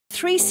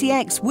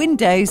3CX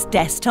Windows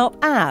desktop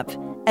app,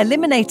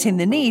 eliminating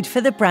the need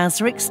for the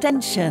browser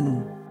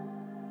extension.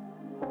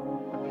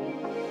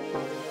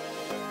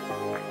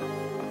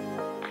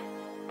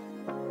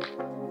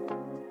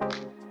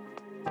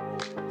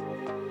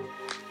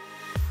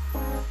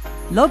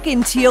 Log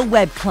into your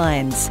web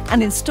clients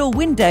and install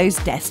Windows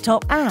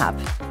desktop app.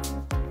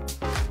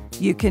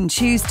 You can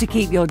choose to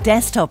keep your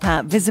desktop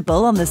app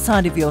visible on the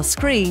side of your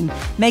screen,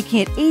 making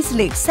it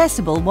easily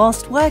accessible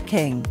whilst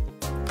working.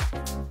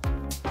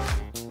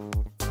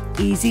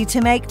 Easy to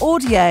make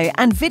audio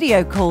and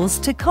video calls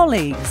to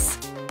colleagues.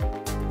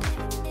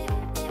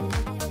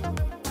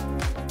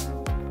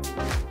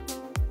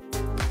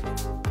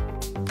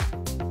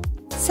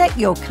 Set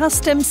your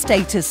custom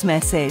status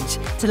message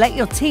to let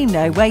your team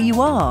know where you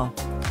are.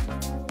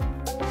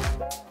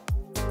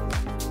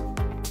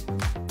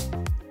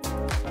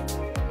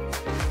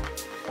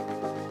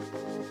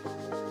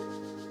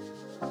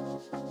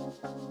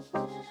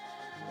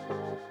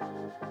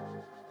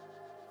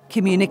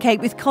 Communicate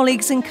with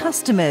colleagues and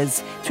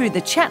customers through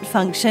the chat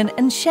function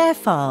and share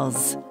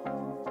files.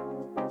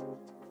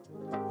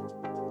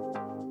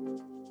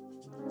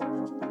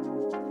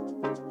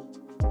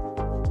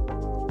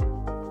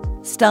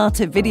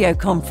 Start a video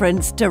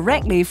conference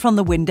directly from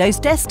the Windows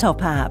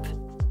desktop app.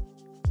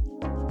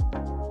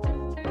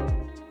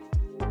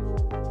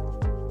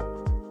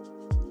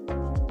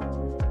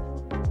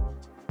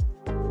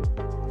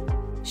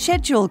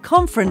 Schedule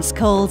conference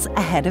calls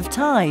ahead of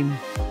time.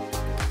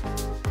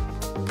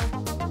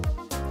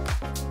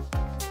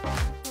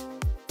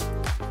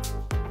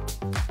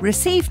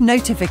 Receive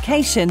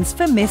notifications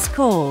for missed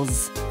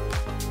calls.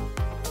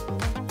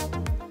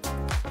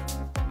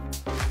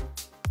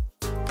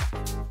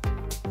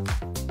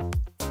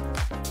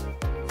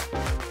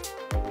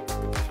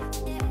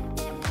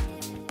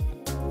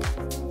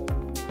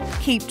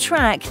 Keep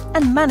track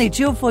and manage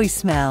your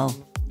voicemail.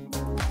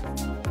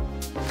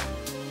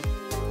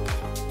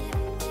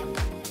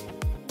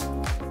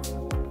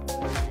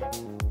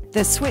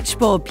 The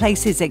switchboard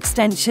places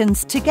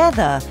extensions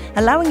together,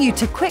 allowing you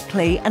to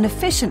quickly and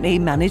efficiently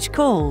manage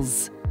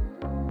calls.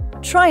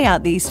 Try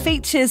out these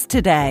features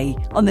today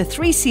on the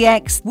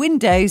 3CX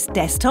Windows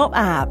desktop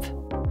app.